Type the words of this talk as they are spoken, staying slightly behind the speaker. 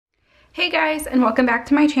Hey guys, and welcome back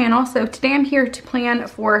to my channel. So today I'm here to plan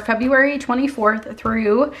for February 24th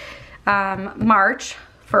through March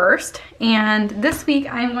 1st. And this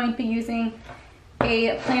week I'm going to be using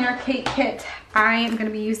a planner cake kit. I am going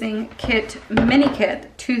to be using mini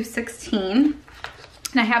kit 216.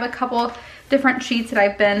 And I have a couple different sheets that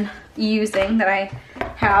I've been using that I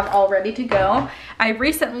have all ready to go. I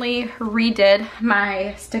recently redid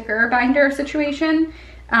my sticker binder situation.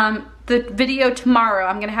 The video tomorrow,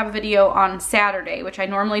 I'm gonna have a video on Saturday, which I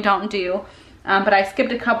normally don't do, but I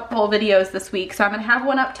skipped a couple videos this week, so I'm gonna have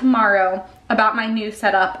one up tomorrow about my new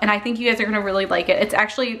setup, and I think you guys are gonna really like it. It's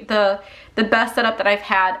actually the best setup that I've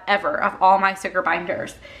had ever of all my sticker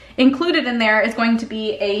binders. Included in there is going to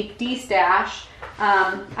be a D-stash.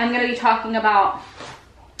 I'm gonna be talking about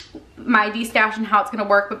my D-stash and how it's gonna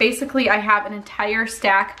work, but basically I have an entire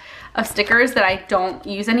stack of stickers that I don't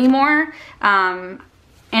use anymore.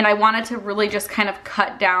 And I wanted to really just kind of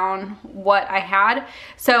cut down what I had.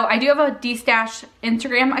 So I do have a D-stash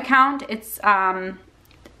Instagram account. It's, I'll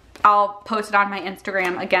post it on my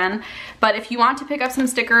Instagram again. But if you want to pick up some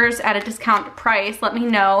stickers at a discount price, let me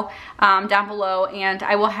know down below, and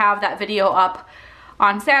I will have that video up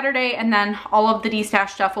on Saturday, and then all of the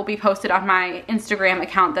D-stash stuff will be posted on my Instagram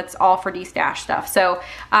account that's all for D-stash stuff. So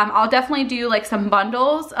I'll definitely do like some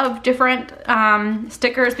bundles of different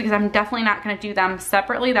stickers, because I'm definitely not gonna do them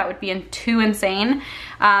separately. That would be too insane.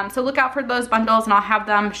 So look out for those bundles, and I'll have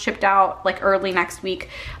them shipped out like early next week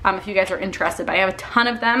if you guys are interested. But I have a ton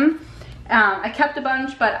of them. I kept a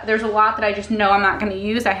bunch, but there's a lot that I just know I'm not gonna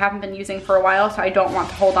use. I haven't been using for a while, so I don't want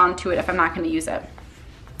to hold on to it if I'm not gonna use it.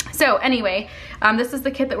 So anyway, this is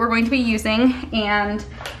the kit that we're going to be using, and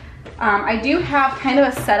I do have kind of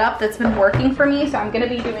a setup that's been working for me, so I'm going to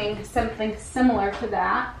be doing something similar to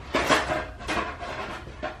that.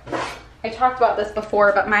 I talked about this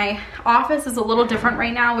before, but my office is a little different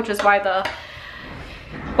right now, which is why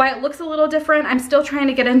it looks a little different. I'm still trying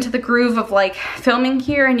to get into the groove of like filming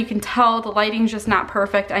here, and you can tell the lighting's just not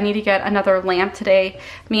perfect. I need to get another lamp today.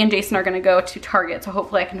 Me and Jason are gonna go to Target, so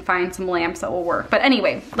hopefully I can find some lamps that will work. But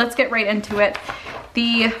anyway, let's get right into it.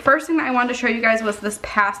 The first thing that I wanted to show you guys was this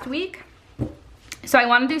past week. So I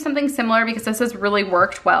want to do something similar because this has really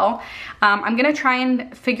worked well. I'm gonna try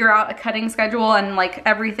and figure out a cutting schedule and like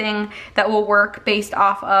everything that will work based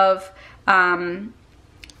off of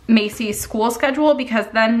Macy's school schedule, because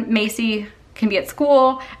then Macy can be at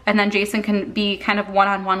school and then Jason can be kind of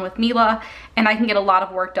one-on-one with Mila, and I can get a lot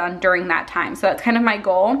of work done during that time. So that's kind of my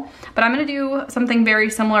goal. But I'm gonna do something very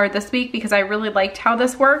similar this week because I really liked how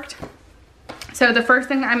this worked. So the first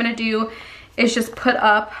thing that I'm gonna do is just put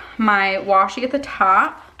up my washi at the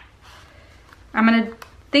top. I'm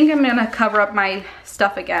gonna cover up my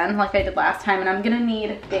stuff again like I did last time, and I'm gonna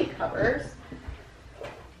need date covers.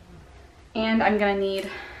 And I'm gonna need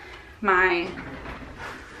my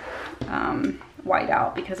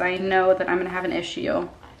whiteout, because I know that I'm gonna have an issue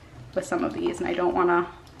with some of these and I don't wanna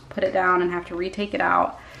put it down and have to retake it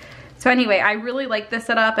out. So anyway, I really like this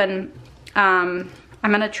setup, and I'm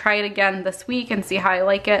gonna try it again this week and see how I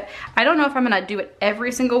like it. I don't know if I'm gonna do it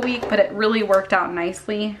every single week, but it really worked out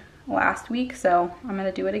nicely last week, so I'm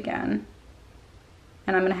gonna do it again.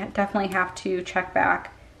 And I'm gonna definitely have to check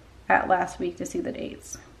back at last week to see the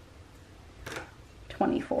dates.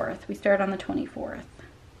 24th. We started on the 24th.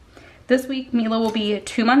 This week Mila will be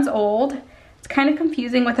 2 months old. It's kind of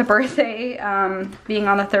confusing with a birthday being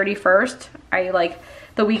on the 31st. I like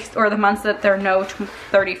the weeks or the months that there are no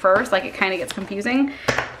 31st, like it kind of gets confusing.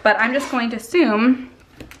 But I'm just going to assume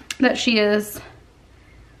that she is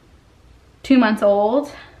 2 months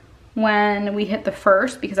old when we hit the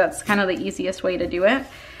 1st, because that's kind of the easiest way to do it.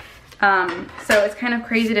 So it's kind of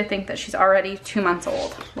crazy to think that she's already 2 months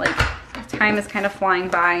old. Like, time is kind of flying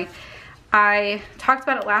by. I talked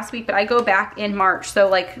about it last week, but I go back in March. So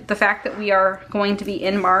like the fact that we are going to be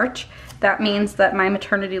in March, that means that my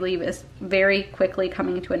maternity leave is very quickly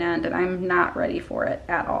coming to an end, and I'm not ready for it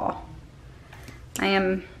at all. I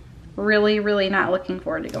am really, really not looking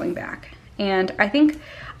forward to going back. And I think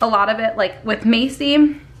a lot of it, like with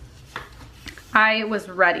Macy, I was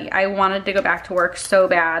ready. I wanted to go back to work so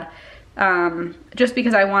bad. Just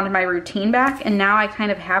because I wanted my routine back, and now I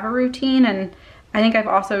kind of have a routine. And I think I've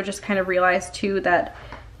also just kind of realized too that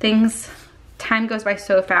time goes by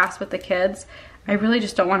so fast with the kids. I really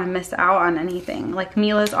just don't want to miss out on anything. Like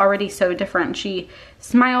Mila's already so different. She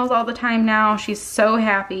smiles all the time now. She's so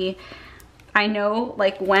happy. I know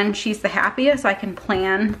like when she's the happiest, I can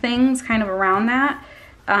plan things kind of around that.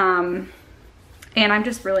 And I'm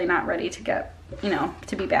just really not ready to get,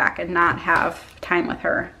 to be back and not have time with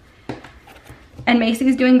her. And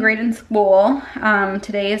Macy's doing great in school.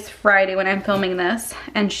 Today is Friday when I'm filming this,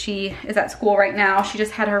 and she is at school right now. She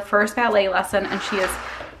just had her first ballet lesson and she is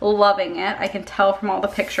loving it. I can tell from all the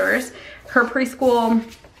pictures. Her preschool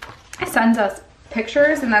sends us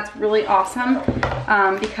pictures, and that's really awesome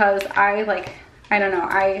because I don't know,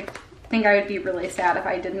 I think I would be really sad if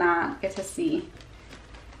I did not get to see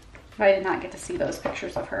those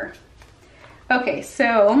pictures of her. Okay,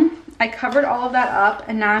 so I covered all of that up,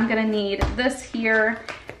 and now I'm gonna need this here,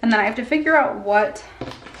 and then I have to figure out what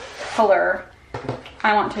color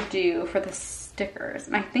I want to do for the stickers.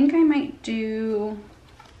 And I think I might do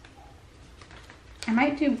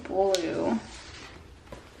blue.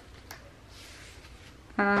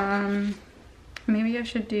 Maybe I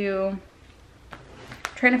should do,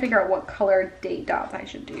 trying to figure out what color date dots I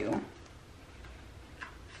should do.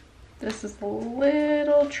 This is a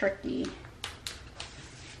little tricky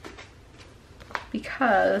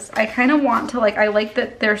because I kind of want to, like, I like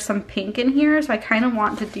that there's some pink in here, so I kind of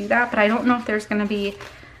want to do that, but I don't know if there's gonna be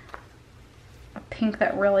a pink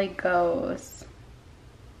that really goes.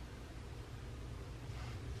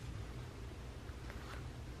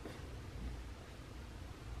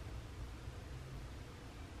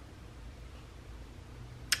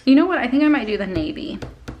 You know what? I think I might do the navy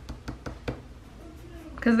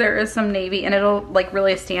because there is some navy and it'll like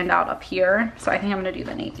really stand out up here. So I think I'm gonna do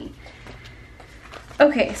the navy.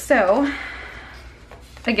 Okay, so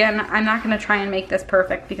again, I'm not gonna try and make this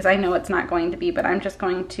perfect because I know it's not going to be, but I'm just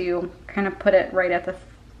going to kind of put it right at the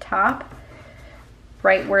top,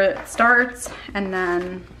 right where it starts, and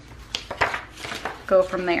then go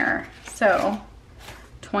from there. So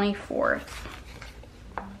 24th.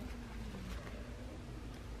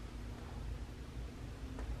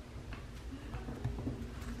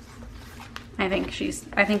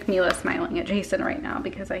 I think Mila's smiling at Jason right now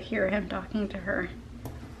because I hear him talking to her.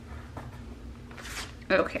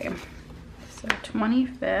 Okay, so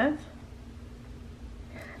 25th.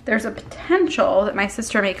 There's a potential that my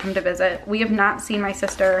sister may come to visit. We have not seen my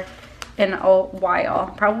sister in a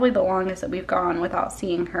while, probably the longest that we've gone without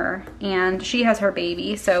seeing her. And she has her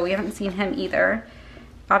baby, so we haven't seen him either.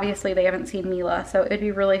 Obviously, they haven't seen Mila, so it'd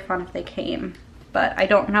be really fun if they came. But I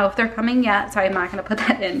don't know if they're coming yet, so I'm not gonna put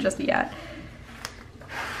that in just yet.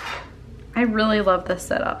 I really love this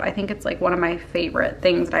setup. I think it's like one of my favorite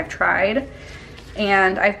things that I've tried.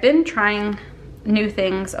 And I've been trying new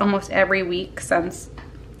things almost every week since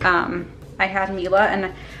I had Mila.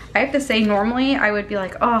 And I have to say, normally I would be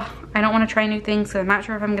like, oh, I don't want to try new things because I'm not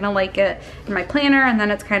sure if I'm gonna like it in my planner, and then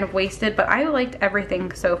it's kind of wasted. But I liked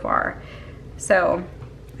everything so far. So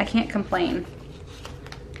I can't complain.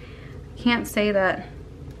 I can't say that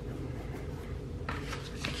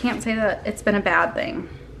it's been a bad thing.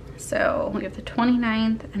 So we have the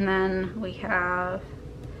 29th, and then we have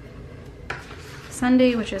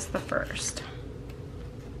Sunday, which is the 1st.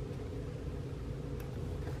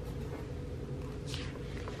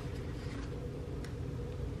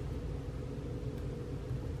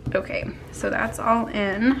 Okay, so that's all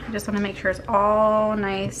in. I just want to make sure it's all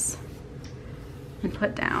nice and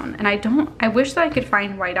put down. And I wish that I could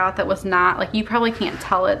find whiteout that was not, like, you probably can't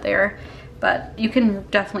tell it there, but you can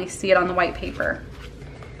definitely see it on the white paper.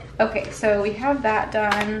 Okay, so we have that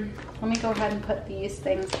done. Let me go ahead and put these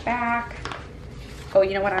things back. Oh,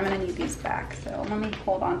 you know what? I'm gonna need these back, so let me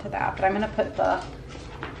hold on to that. But I'm gonna put the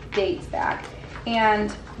dates back.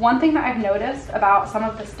 And one thing that I've noticed about some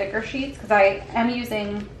of the sticker sheets, because I am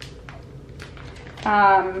using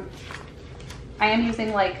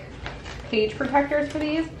like page protectors for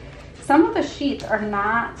these. Some of the sheets are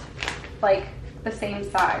not like the same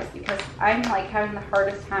size because I'm like having the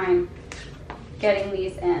hardest time getting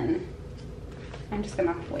these in. I'm just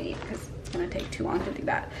gonna wait because it's gonna take too long to do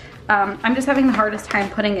that. I'm just having the hardest time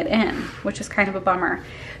putting it in, which is kind of a bummer.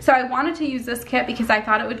 So I wanted to use this kit because I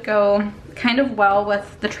thought it would go kind of well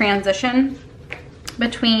with the transition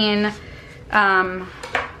between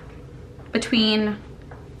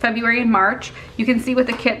February and March. You can see with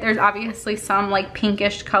the kit there's obviously some like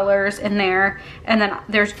pinkish colors in there, and then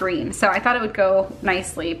there's green. So I thought it would go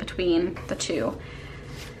nicely between the two.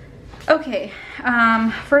 Okay,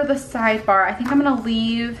 for the sidebar, I think I'm gonna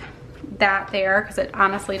leave that there because it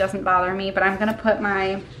honestly doesn't bother me, but I'm gonna put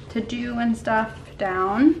my to-do and stuff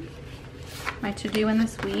down. My to-do in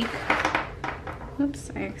this week.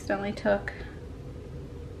 Oops, I accidentally took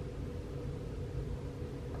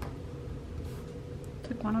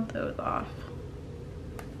one of those off.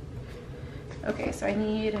 Okay, so I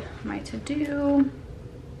need my to-do.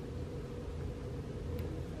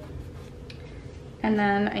 And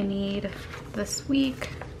then I need this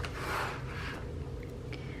week.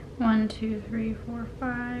 1, 2, 3, 4,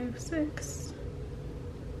 5, 6,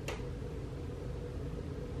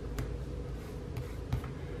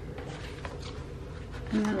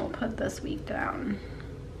 And then we'll put this week down.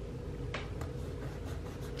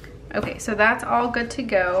 Okay, so that's all good to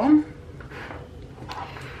go.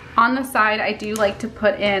 On the side, I do like to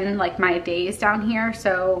put in like my days down here.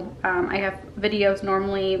 So I have videos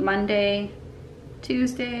normally Monday,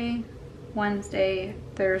 Tuesday, Wednesday,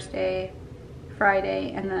 Thursday,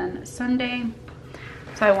 Friday, and then Sunday.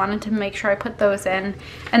 So I wanted to make sure I put those in.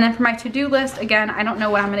 And then for my to-do list, again, I don't know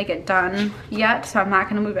what I'm gonna get done yet, so I'm not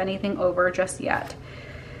gonna move anything over just yet.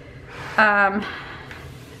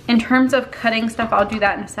 In terms of cutting stuff, I'll do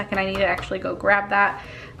that in a second. I need to actually go grab that.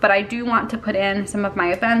 But I do want to put in some of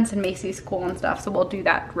my events and Macy's school and stuff, so we'll do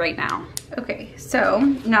that right now. Okay, so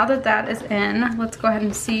now that that is in, let's go ahead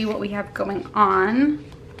and see what we have going on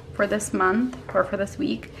for this month or for this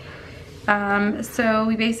week. So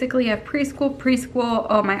we basically have preschool,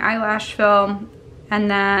 oh, my eyelash fill, and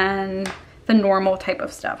then the normal type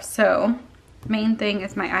of stuff. So main thing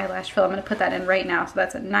is my eyelash fill. I'm gonna put that in right now. So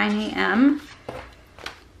that's at 9 a.m.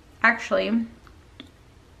 Actually,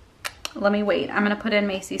 let me wait. I'm gonna put in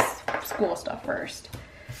Macy's school stuff first.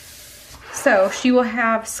 So she will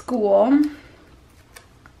have school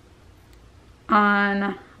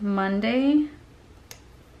on Monday,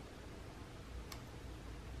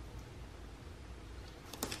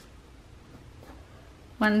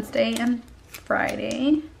 Wednesday, and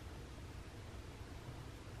Friday.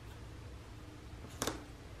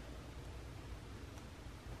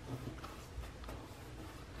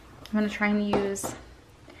 I'm gonna try and use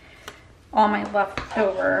all my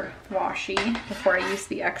leftover washi before I use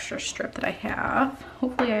the extra strip that I have.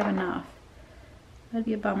 Hopefully I have enough. That'd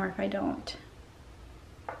be a bummer if I don't.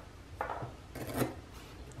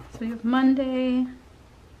 So we have Monday,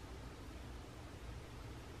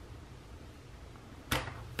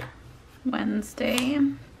 Wednesday.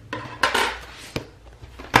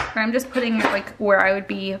 I'm just putting it like where I would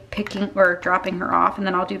be picking or dropping her off, and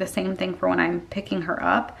then I'll do the same thing for when I'm picking her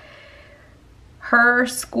up. Her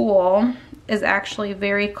school is actually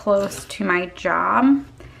very close to my job,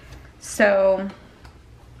 so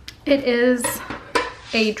it is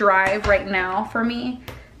a drive right now for me,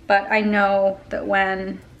 but I know that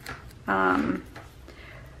when I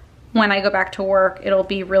go back to work, it'll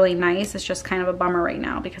be really nice. It's just kind of a bummer right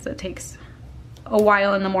now because it takes a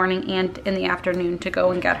while in the morning and in the afternoon to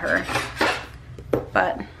go and get her,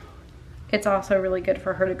 but it's also really good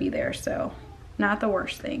for her to be there, so not the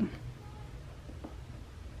worst thing.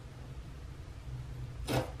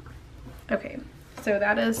 Okay, so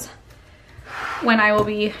that is when I will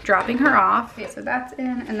be dropping her off. Okay, so that's in,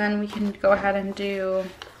 and then we can go ahead and do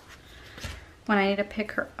when I need to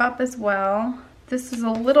pick her up as well. This is a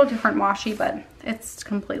little different washi, but it's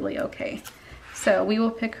completely okay. So we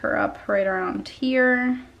will pick her up right around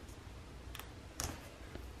here,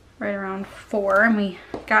 right around 4, and we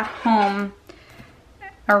got home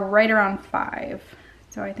right around 5.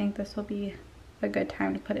 So I think this will be a good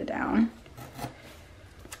time to put it down.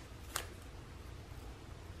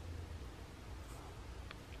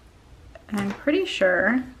 And I'm pretty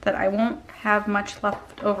sure that I won't have much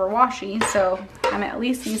left over washi, so I'm at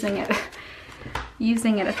least using it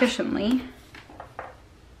efficiently.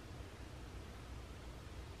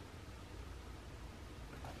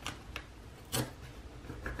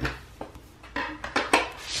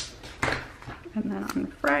 And then on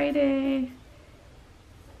Friday,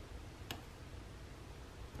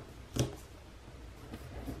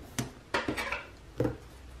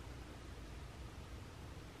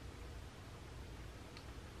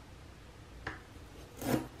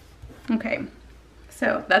 okay,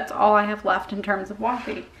 so that's all I have left in terms of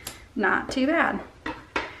washi. Not too bad.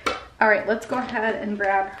 All right, let's go ahead and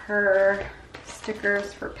grab her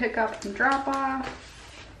stickers for pickup and drop off.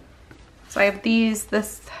 So I have these,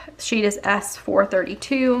 this sheet is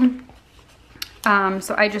S432.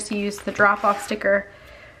 So I just used the drop off sticker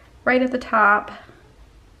right at the top,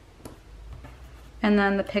 and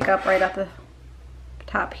then the pickup right at the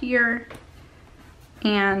top here.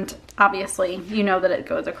 And obviously you know that it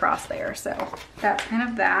goes across there, so that's kind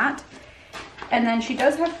of that. And then she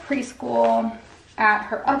does have preschool at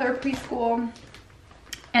her other preschool,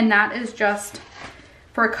 and that is just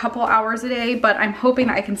for a couple hours a day, but I'm hoping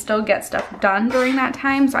I can still get stuff done during that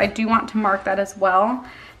time, so I do want to mark that as well.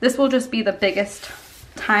 This will just be the biggest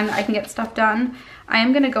time that I can get stuff done. I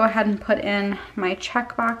am gonna go ahead and put in my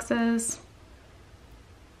check boxes.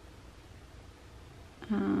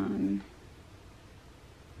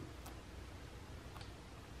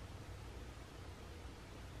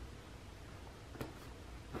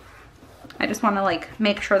 I just want to like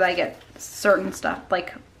make sure that I get certain stuff,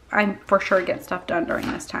 like I'm for sure get stuff done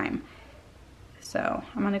during this time. So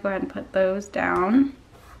I'm gonna go ahead and put those down.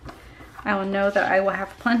 I will know that I will have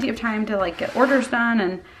plenty of time to like get orders done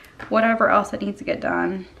and whatever else that needs to get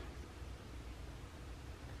done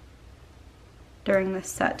during this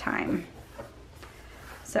set time.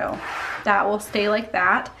 So that will stay like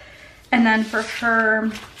that. And then for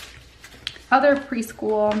her other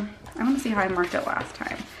preschool, I want to see how I marked it last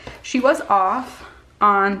time. She was off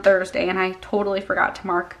on Thursday and I totally forgot to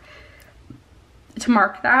mark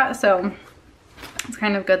that. So it's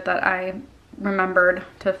kind of good that I remembered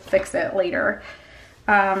to fix it later.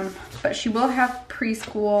 But she will have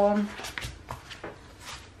preschool.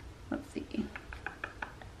 Let's see.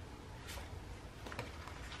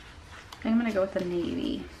 I think I'm gonna go with the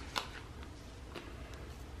navy.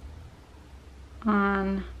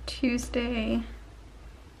 On Tuesday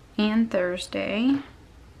and Thursday.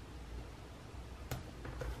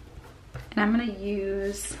 And I'm gonna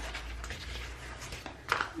use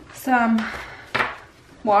some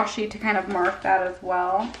washi to kind of mark that as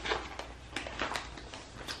well.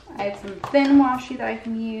 I have some thin washi that I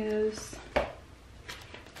can use.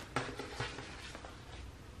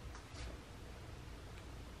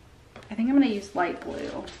 I think I'm gonna use light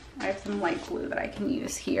blue. I have some light blue that I can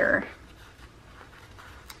use here.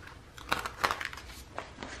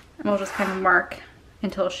 And we'll just kind of mark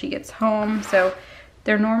until she gets home. So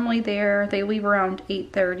they're normally there, they leave around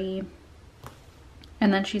 8:30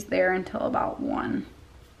 and then she's there until about 1.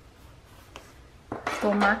 So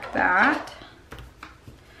we'll mark that.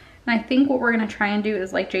 And I think what we're gonna try and do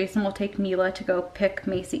is like Jason will take Mila to go pick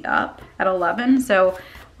Macy up at 11. So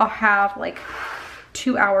I'll have like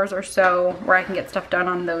 2 hours or so where I can get stuff done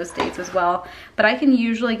on those days as well. But I can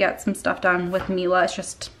usually get some stuff done with Mila. It's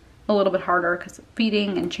just a little bit harder because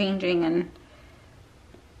feeding and changing and,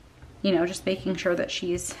 you know, just making sure that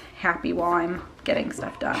she's happy while I'm getting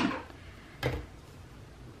stuff done.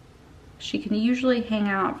 She can usually hang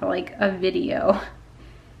out for like a video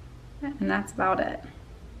and that's about it.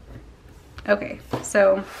 Okay,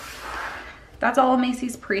 so that's all of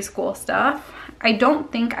Macy's preschool stuff. I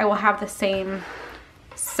don't think I will have the same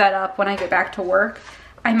setup when I get back to work.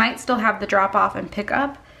 I might still have the drop off and pick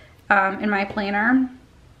up in my planner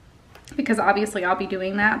because obviously I'll be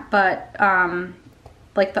doing that, but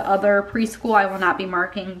like the other preschool I will not be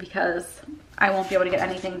marking because I won't be able to get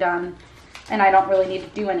anything done and I don't really need to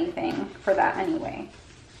do anything for that anyway.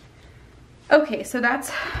 Okay, so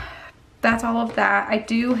that's all of that. I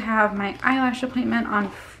do have my eyelash appointment on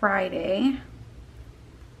Friday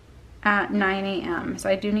at 9 a.m. So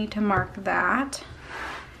I do need to mark that.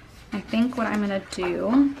 I think what I'm gonna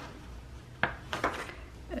do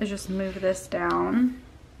is just move this down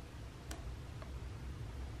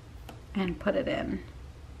and put it in.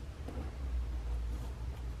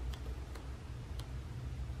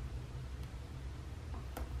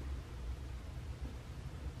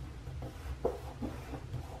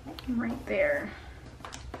 Right there.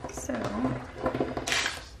 So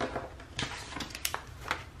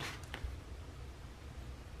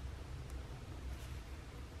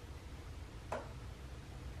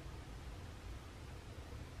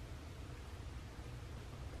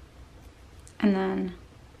and then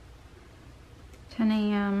 10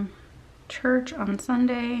 a.m. church on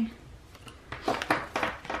Sunday.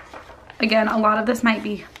 Again, a lot of this might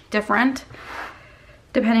be different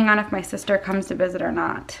depending on if my sister comes to visit or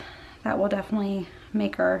not. That will definitely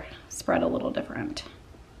make our spread a little different.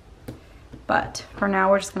 But for now,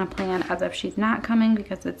 we're just gonna plan as if she's not coming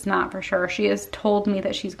because it's not for sure. She has told me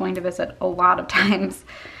that she's going to visit a lot of times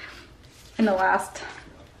in the last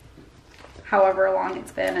however long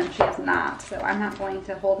it's been, and she is not. So I'm not going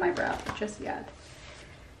to hold my breath just yet.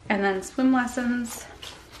 And then swim lessons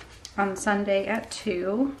on Sunday at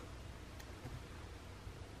 2.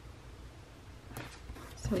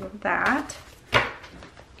 So we have that.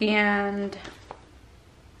 And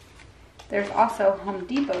there's also Home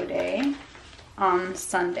Depot Day on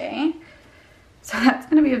Sunday. So that's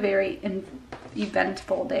gonna be a very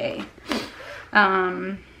eventful day.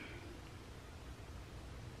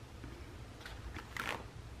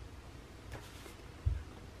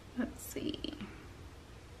 Let's see.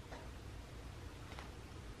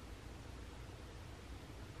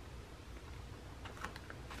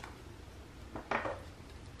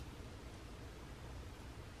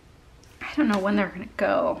 I don't know when they're gonna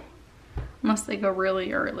go, unless they go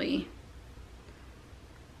really early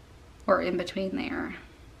or in between there.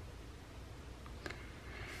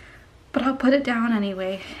 But I'll put it down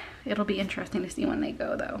anyway. It'll be interesting to see when they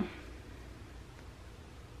go though.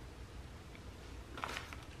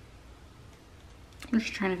 I'm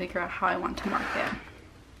just trying to figure out how I want to mark it.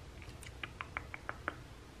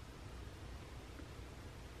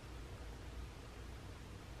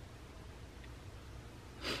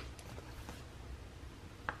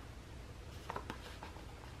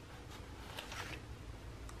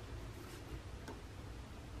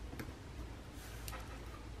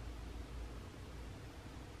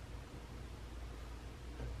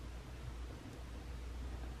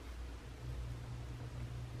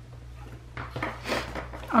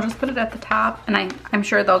 I'll just put it at the top, and I'm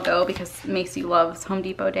sure they'll go because Macy loves Home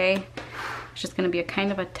Depot Day. It's just gonna be a kind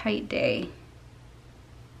of a tight day,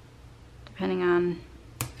 depending on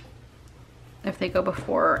if they go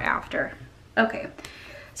before or after. Okay,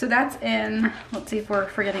 so that's in. Let's see if we're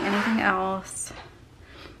forgetting anything else.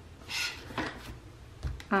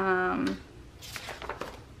 I'm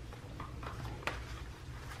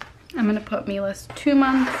gonna put Mila's 2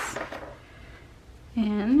 months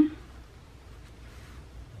in.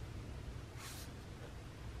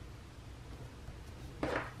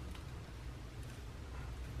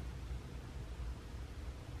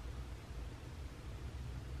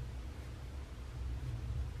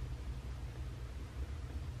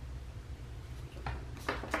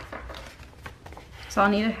 So I'll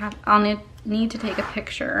need to take a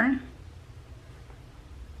picture.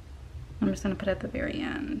 I'm just gonna put it at the very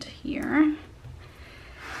end here.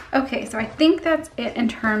 Okay, so I think that's it in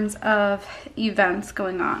terms of events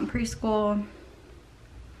going on. Preschool, I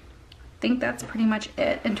think that's pretty much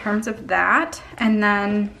it in terms of that. And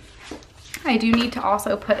then I do need to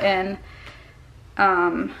also put in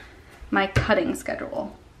my cutting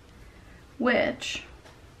schedule, which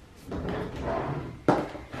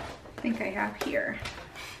I think I have here.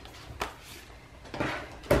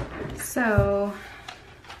 So,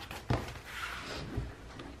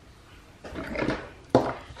 okay.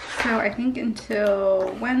 So I think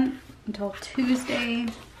until Tuesday,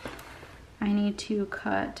 I need to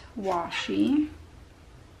cut washi.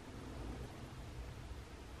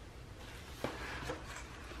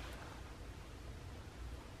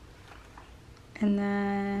 And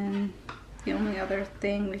then the only other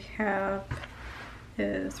thing we have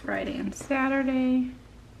is Friday and Saturday.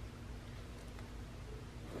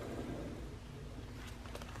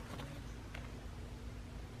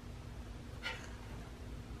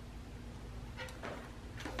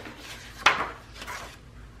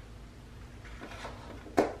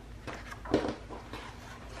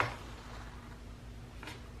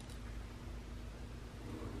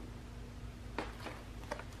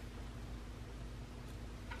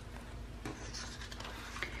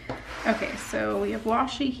 Okay, so we have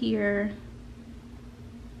washi here.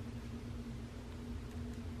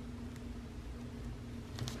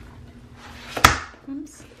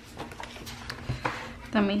 Oops.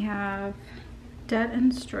 Then we have dead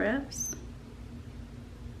end strips.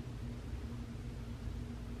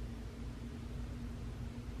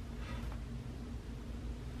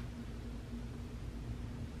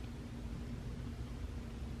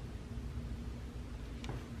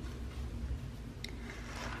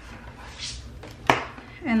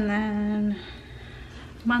 And then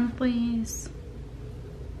monthlies.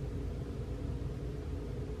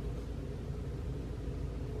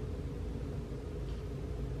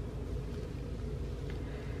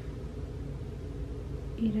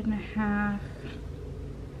 Eight and a half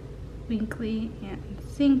weekly and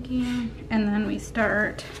sinking. And then we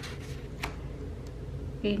start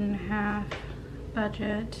 8.5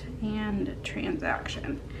 budget and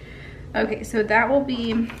transaction. Okay, so that will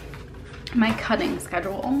be my cutting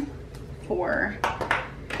schedule for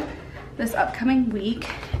this upcoming week.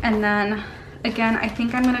 And then again, I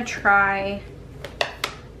think I'm gonna try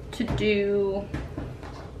to do,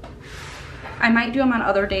 I might do them on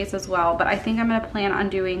other days as well, but I think I'm gonna plan on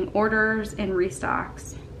doing orders and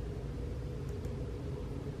restocks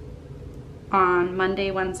on Monday,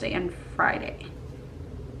 Wednesday, and Friday.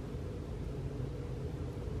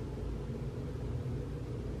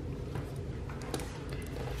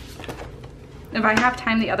 If I have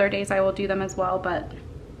time the other days, I will do them as well, but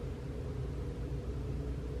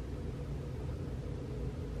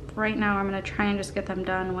right now I'm gonna try and just get them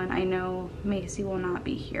done when I know Macy will not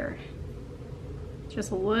be here. It's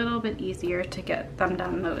just a little bit easier to get them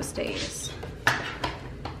done those days.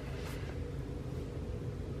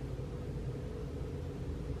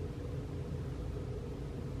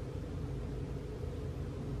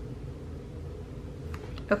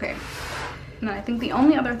 Okay. And I think the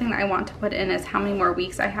only other thing that I want to put in is how many more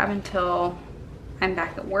weeks I have until I'm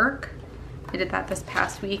back at work. I did that this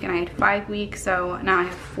past week and I had 5 weeks, so now I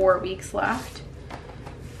have 4 weeks left.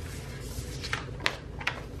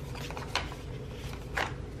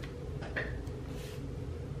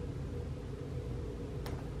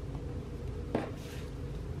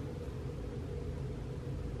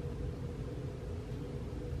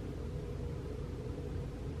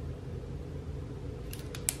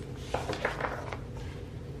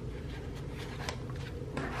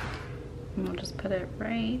 And we'll just put it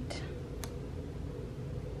right.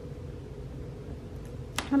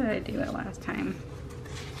 How did I do it last time?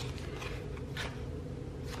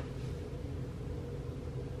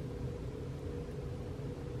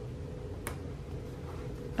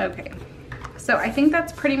 Okay, so I think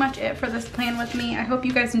that's pretty much it for this plan with me. I hope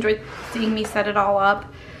you guys enjoyed seeing me set it all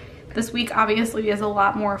up. This week obviously is a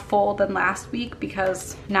lot more full than last week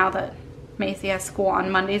because now that Macy has school on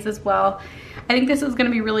Mondays as well. I think this is going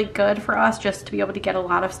to be really good for us just to be able to get a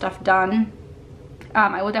lot of stuff done.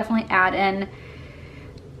 I will definitely add in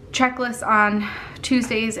checklists on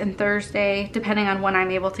Tuesdays and Thursday depending on when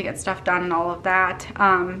I'm able to get stuff done and all of that.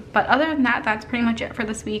 But other than that, that's pretty much it for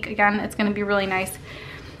this week. Again, it's going to be really nice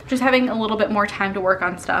just having a little bit more time to work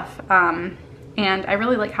on stuff. And I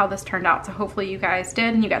really like how this turned out, so hopefully you guys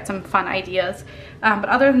did and you got some fun ideas. But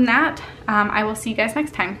other than that, I will see you guys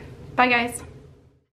next time. Bye guys.